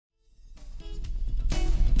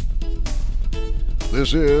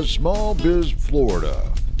This is Small Biz Florida,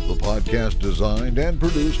 the podcast designed and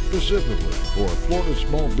produced specifically for Florida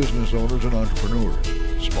small business owners and entrepreneurs.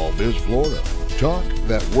 Small Biz Florida, talk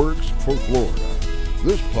that works for Florida.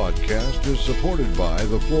 This podcast is supported by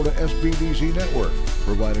the Florida SBDC Network,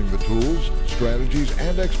 providing the tools, strategies,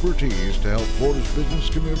 and expertise to help Florida's business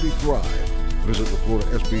community thrive. Visit the Florida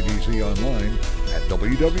SBDC online at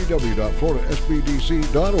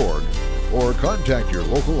www.floridasbdc.org or contact your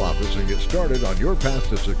local office and get started on your path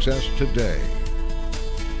to success today.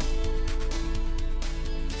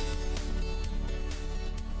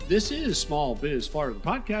 This is Small Biz Florida, the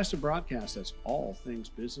podcast and broadcast that's all things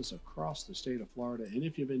business across the state of Florida. And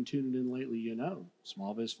if you've been tuning in lately, you know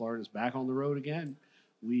Small Biz Florida is back on the road again.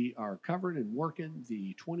 We are covering and working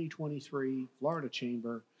the 2023 Florida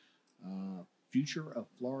Chamber Future of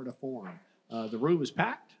Florida Forum. The room is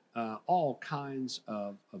packed. All kinds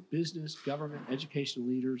of business, government, education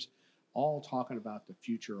leaders, all talking about the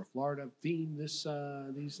future of Florida. Theme these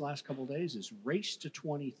last couple of days is Race to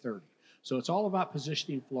 2030. So it's all about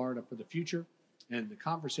positioning Florida for the future, and the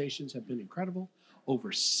conversations have been incredible.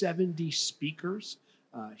 Over 70 speakers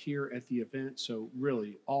here at the event, so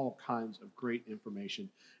really all kinds of great information,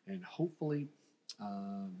 and hopefully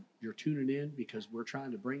you're tuning in because we're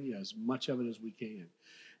trying to bring you as much of it as we can.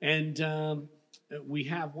 And we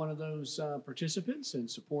have one of those participants and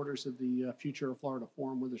supporters of the Future of Florida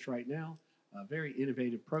Forum with us right now. A very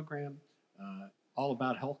innovative program, all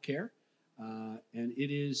about healthcare. And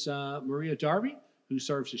it is Maria Darby, who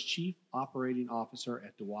serves as Chief Operating Officer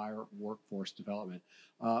at Dwyer Workforce Development.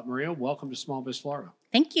 Maria, welcome to Small Biz Florida.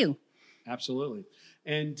 Thank you. Absolutely.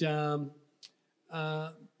 And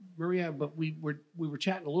Maria, but we were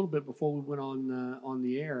chatting a little bit before we went on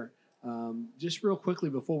the air. Just real quickly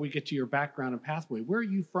before we get to your background and pathway, where are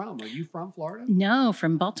you from? Are you from Florida? No,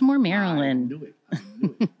 from Baltimore, Maryland. I knew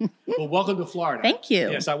it. Well, welcome to Florida. Thank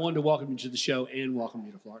you. Yes, I wanted to welcome you to the show and welcome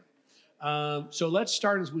you to Florida. So let's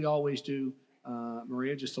start as we always do,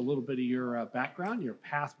 Maria, just a little bit of your background, your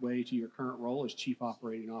pathway to your current role as Chief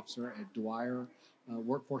Operating Officer at Dwyer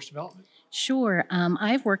Workforce Development. Sure.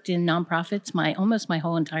 I've worked in nonprofits almost my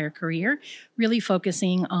whole entire career, really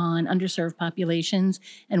focusing on underserved populations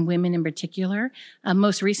and women in particular.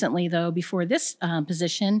 Most recently, though, before this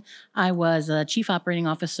position, I was a Chief Operating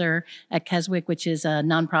Officer at Keswick, which is a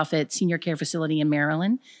nonprofit senior care facility in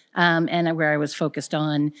Maryland, and where I was focused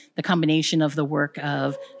on the combination of the work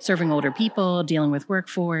of serving older people, dealing with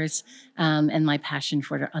workforce, and my passion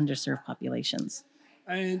for underserved populations.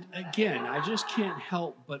 And again, I just can't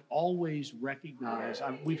help but always recognize,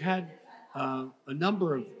 we've had a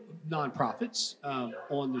number of nonprofits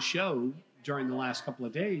on the show during the last couple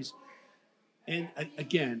of days. And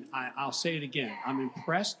again, I'll say it again, I'm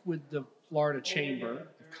impressed with the Florida Chamber of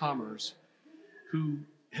Commerce, who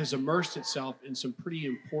has immersed itself in some pretty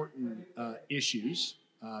important issues,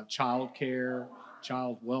 child care,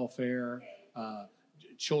 child welfare,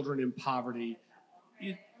 children in poverty.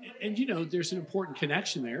 And you know, there's an important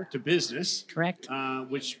connection there to business, correct?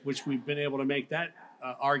 Which we've been able to make that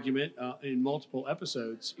argument in multiple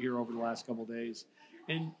episodes here over the last couple of days,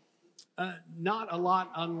 and not a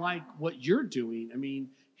lot unlike what you're doing. I mean,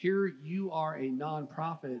 here you are a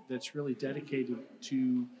nonprofit that's really dedicated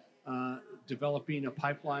to developing a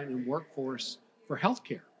pipeline and workforce for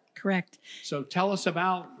healthcare. Correct. So tell us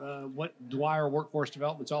about what Dwyer Workforce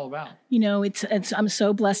Development is all about. You know, I'm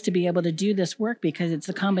so blessed to be able to do this work because it's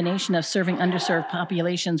a combination of serving underserved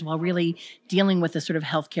populations while really dealing with a sort of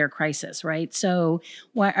healthcare crisis, right? So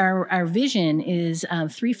our vision is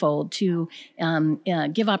threefold: to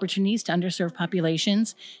give opportunities to underserved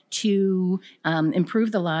populations, to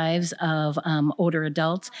improve the lives of older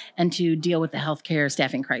adults, and to deal with the healthcare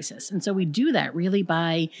staffing crisis. And so we do that really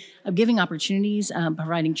by giving opportunities,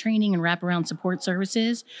 providing training and wraparound support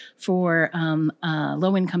services for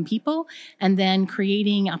low-income people, and then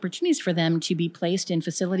creating opportunities for them to be placed in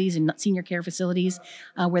facilities and senior care facilities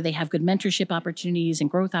where they have good mentorship opportunities and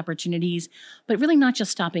growth opportunities, but really not just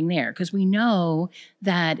stopping there, because we know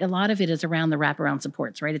that a lot of it is around the wraparound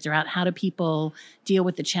supports, right? It's around how do people deal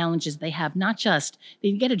with the challenges they have, not just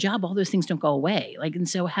they get a job, all those things don't go away. And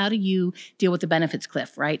so how do you deal with the benefits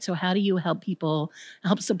cliff, right? So how do you help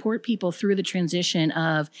support people through the transition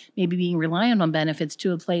of maybe being reliant on benefits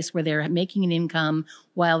to a place where they're making an income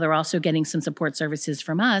while they're also getting some support services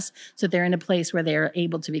from us, so they're in a place where they're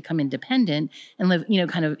able to become independent and live,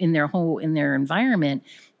 kind of in their environment.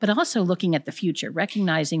 but also looking at the future,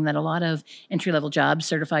 recognizing that a lot of entry-level jobs,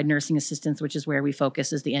 certified nursing assistants, which is where we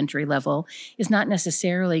focus as the entry level, is not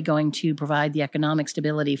necessarily going to provide the economic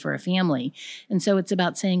stability for a family. And so it's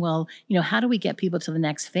about saying, well, how do we get people to the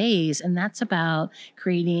next phase? And that's about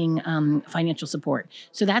creating financial support.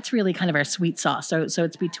 So that's really kind of our sweet sauce. So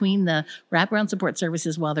it's between the wraparound support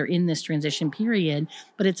services while they're in this transition period,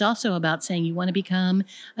 but it's also about saying you want to become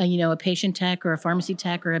a patient tech or a pharmacy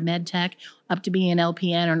tech or a med tech, up to being an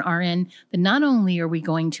LPN or an RN, then not only are we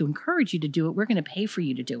going to encourage you to do it, we're going to pay for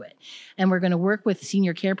you to do it. And we're going to work with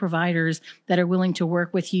senior care providers that are willing to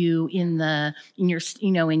work with you in your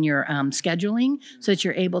scheduling, so that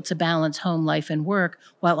you're able to balance home life and work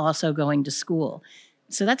while also going to school.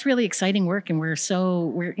 So that's really exciting work, and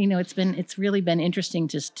it's really been interesting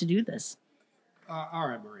to do this. All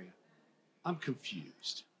right, Maria, I'm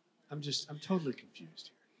confused. I'm totally confused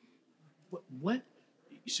here. What?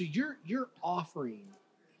 So you're offering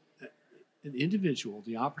an individual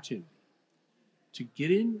the opportunity to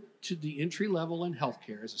get into the entry level in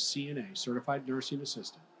healthcare as a CNA, certified nursing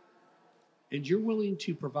assistant, and you're willing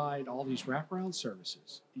to provide all these wraparound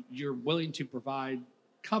services. You're willing to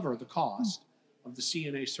cover the cost of the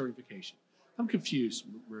CNA certification. I'm confused,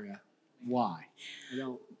 Maria. Why?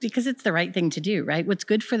 Because it's the right thing to do, right? What's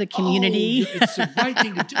good for the community. Oh, it's the right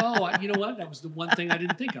thing to do. Oh, you know what? That was the one thing I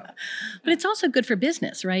didn't think of. But it's also good for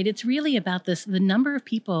business, right? It's really about this. The number of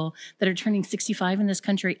people that are turning 65 in this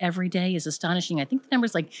country every day is astonishing. I think the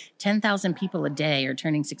number's like 10,000 people a day are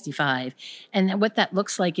turning 65. And what that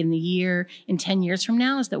looks like in 10 years from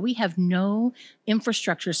now is that we have no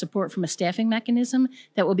infrastructure support from a staffing mechanism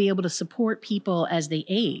that will be able to support people as they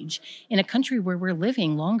age in a country where we're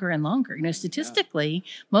living longer and longer. Statistically,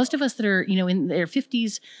 most of us that are, in their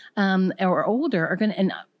 50s or older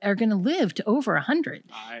are going to live to over 100.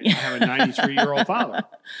 I have a 93-year-old father.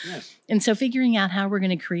 Yes. And so figuring out how we're going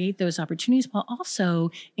to create those opportunities while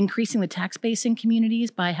also increasing the tax base in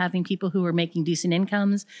communities by having people who are making decent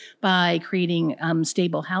incomes, by creating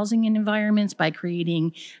stable housing environments, by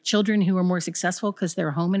creating children who are more successful because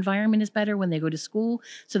their home environment is better when they go to school.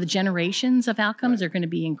 So the generations of outcomes are going to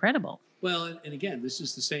be incredible. Well, and again, this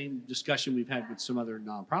is the same discussion we've had with some other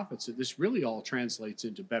nonprofits, that this really all translates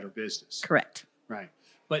into better business. Correct. Right.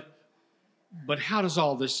 But how does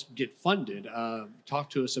all this get funded?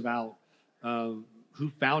 Talk to us about who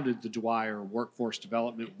founded the Dwyer Workforce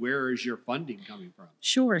Development. Where is your funding coming from?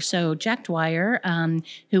 Sure. So Jack Dwyer,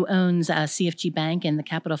 who owns CFG Bank and the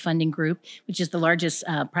Capital Funding Group, which is the largest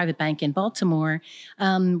private bank in Baltimore,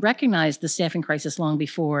 recognized the staffing crisis long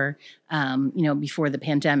before the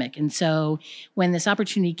pandemic. And so when this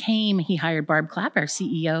opportunity came, he hired Barb Clapp, our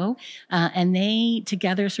CEO, and they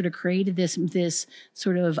together sort of created this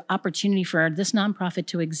sort of opportunity for this nonprofit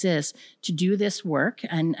to exist, to do this work.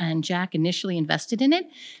 And Jack initially invested in it.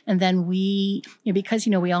 And then because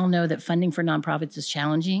we all know that funding for nonprofits is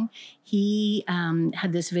challenging, he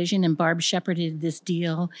had this vision, and Barb shepherded this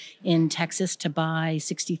deal in Texas to buy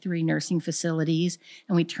 63 nursing facilities,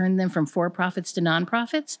 and we turned them from for-profits to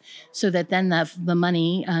nonprofits, so that then the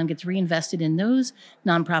money gets reinvested in those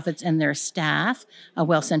nonprofits and their staff,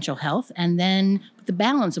 Well Central Health, and then the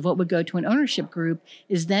balance of what would go to an ownership group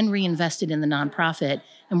is then reinvested in the nonprofit,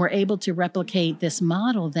 and we're able to replicate this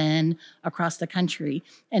model then across the country.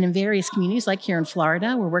 And in various communities, like here in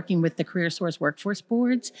Florida, we're working with the Career Source Workforce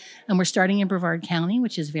Boards, and we're starting in Brevard County,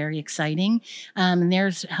 which is very exciting. And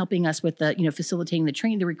they're helping us with facilitating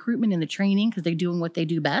the recruitment and the training, because they're doing what they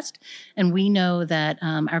do best. And we know that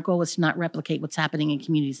our goal is to not replicate what's happening in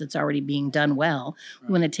communities that's already being done well. Right.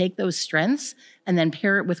 We want to take those strengths and then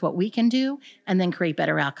pair it with what we can do, and then create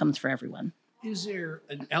better outcomes for everyone. Is there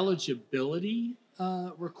an eligibility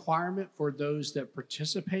requirement for those that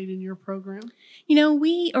participate in your program?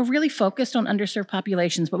 We are really focused on underserved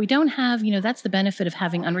populations, but we don't have, that's the benefit of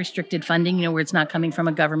having unrestricted funding, where it's not coming from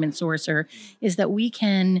a government source, is that we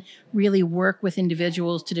can really work with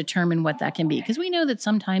individuals to determine what that can be. Because we know that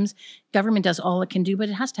sometimes government does all it can do, but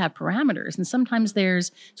it has to have parameters. And sometimes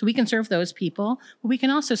so we can serve those people, but we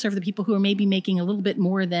can also serve the people who are maybe making a little bit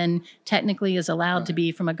more than technically is allowed to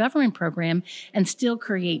be from a government program, and still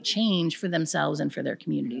create change for themselves and for their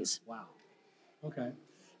communities. Wow. Okay.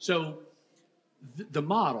 So the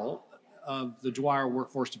model of the Dwyer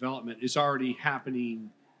Workforce Development is already happening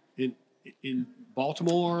in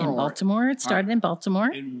Baltimore? In Baltimore. It started in Baltimore.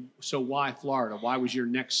 And so why Florida? Why was your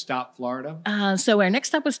next stop Florida? So our next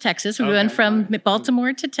stop was Texas. We went from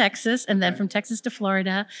Baltimore to Texas, and then from Texas to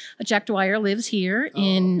Florida. Jack Dwyer lives here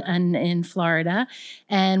in Florida.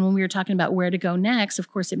 And when we were talking about where to go next,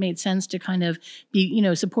 of course, it made sense to kind of be,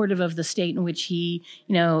 supportive of the state in which he,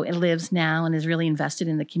 lives now and is really invested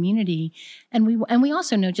in the community. And we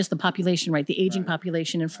also know just the population, right? The aging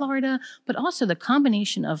population in Florida, but also the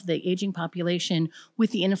combination of the aging population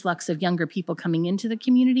with the influx of younger people coming into the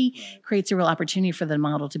community creates a real opportunity for the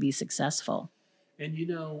model to be successful. And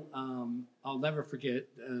I'll never forget,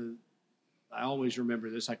 I always remember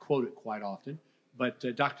this, I quote it quite often, but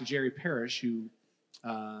Dr. Jerry Parrish, who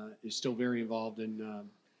is still very involved in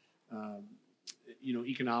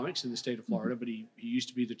economics in the state of Florida, but he used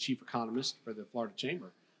to be the chief economist for the Florida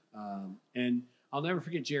Chamber. And I'll never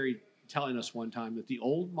forget Jerry telling us one time that the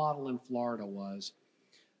old model in Florida was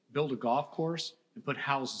build a golf course and put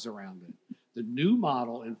houses around it. The new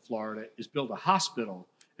model in Florida is build a hospital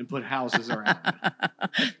and put houses around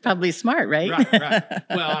it. Probably smart, right? Right.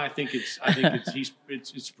 Well, I think it's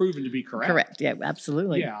proven to be correct. Correct. Yeah,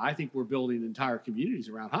 absolutely. Yeah, I think we're building entire communities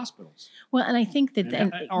around hospitals. Well, and I think that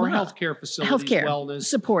our healthcare facilities, wellness,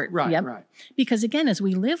 support, right. Because again, as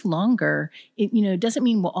we live longer, it doesn't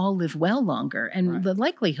mean we'll all live well longer, and the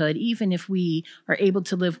likelihood, even if we are able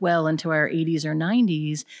to live well into our 80s or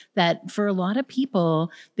 90s, that for a lot of people,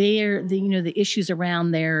 the issues around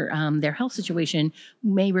their health situation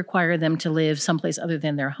may require them to live someplace other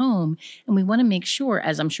than their home. And we want to make sure,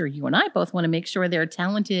 as I'm sure you and I both want to make sure, there are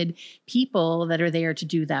talented people that are there to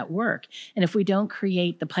do that work. And if we don't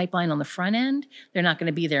create the pipeline on the front end, they're not going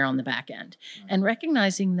to be there on the back end. And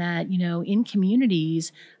recognizing that, in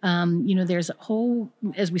communities, there's a whole,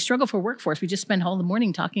 as we struggle for workforce, we just spend all the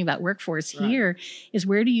morning talking about workforce here, is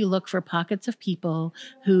where do you look for pockets of people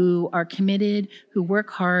who are committed, who work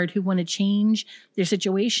hard, who want to change their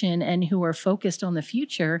situation, and who are focused on the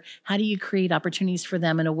future? How do you create opportunities for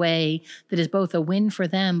them in a way that is both a win for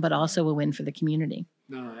them, but also a win for the community?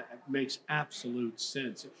 No, it makes absolute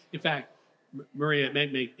sense. In fact, Maria,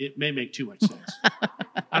 it may make too much sense.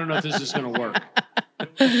 I don't know if this is going to work.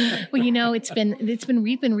 Well,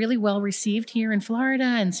 we've been really well received here in Florida,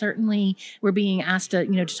 and certainly we're being asked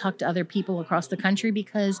to talk to other people across the country,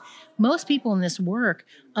 because most people in this work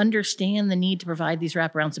understand the need to provide these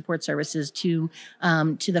wraparound support services to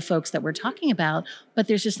the folks that we're talking about, but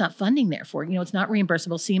there's just not funding there for it. It's not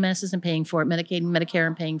reimbursable. CMS isn't paying for it. Medicaid and Medicare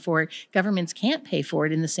aren't paying for it. Governments can't pay for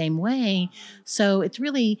it in the same way. So it's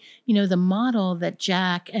really, the model that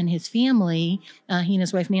Jack and his family, he and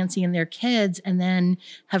his wife Nancy and their kids, and then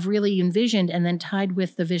have really envisioned and then tied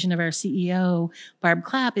with the vision of our CEO, Barb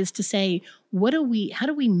Clapp, is to say, how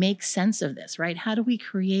do we make sense of this, right? How do we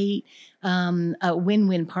create a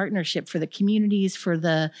win-win partnership for the communities, for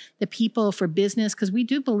the people, for business? Because we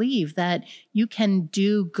do believe that you can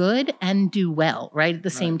do good and do well, right? At the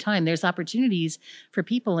same time, there's opportunities for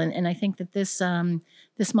people. And I think that this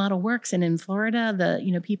model works. And in Florida,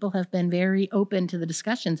 the people have been very open to the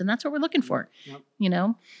discussions, and that's what we're looking for. Yep.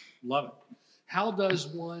 Love it. How does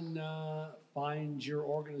one find your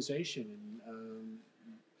organization and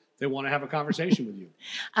they want to have a conversation with you?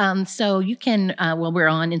 So you can, we're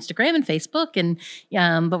on Instagram and Facebook,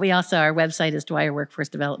 but we also, our website is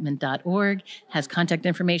dwyerworkforcedevelopment.org, has contact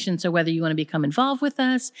information. So whether you want to become involved with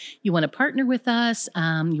us, you want to partner with us,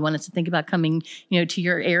 you want us to think about coming, to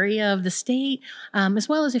your area of the state, as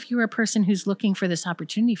well as if you're a person who's looking for this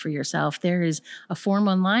opportunity for yourself, there is a form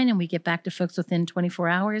online, and we get back to folks within 24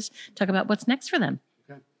 hours, talk about what's next for them.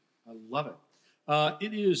 Okay. I love it.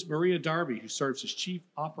 It is Maria Darby, who serves as Chief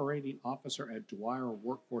Operating Officer at Dwyer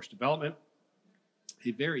Workforce Development,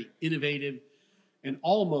 a very innovative and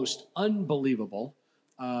almost unbelievable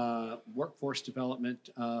workforce development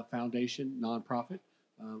foundation, nonprofit,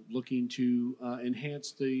 looking to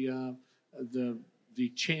enhance the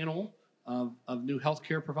channel of new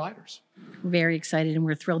healthcare providers. Very excited, and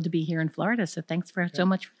we're thrilled to be here in Florida. So thanks so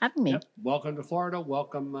much for having me. Yep. Welcome to Florida.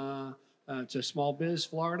 Welcome to Small Biz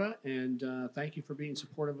Florida, and thank you for being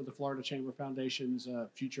supportive of the Florida Chamber Foundation's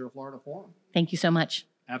Future of Florida Forum. Thank you so much.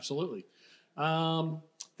 Absolutely.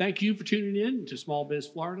 Thank you for tuning in to Small Biz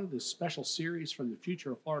Florida, this special series from the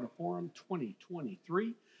Future of Florida Forum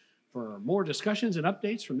 2023. For more discussions and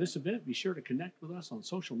updates from this event, be sure to connect with us on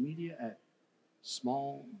social media at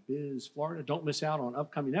Small Biz Florida. Don't miss out on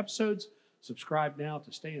upcoming episodes. Subscribe now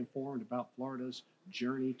to stay informed about Florida's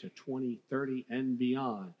journey to 2030 and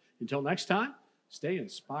beyond. Until next time, stay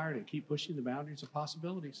inspired and keep pushing the boundaries of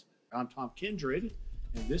possibilities. I'm Tom Kindred,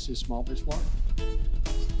 and this is Small Biz Florida.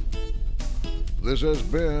 This has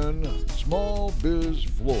been Small Biz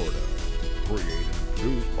Florida. created and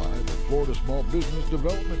produced by the Florida Small Business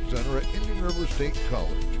Development Center at Indian River State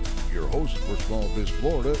College. Your host for Small Biz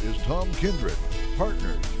Florida is Tom Kindred.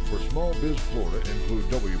 Partners for Small Biz Florida include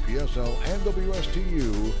WPSL and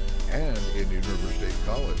WSTU and Indian River State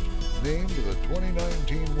College, named the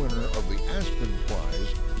 2019 winner of the Aspen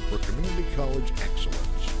Prize for Community College Excellence.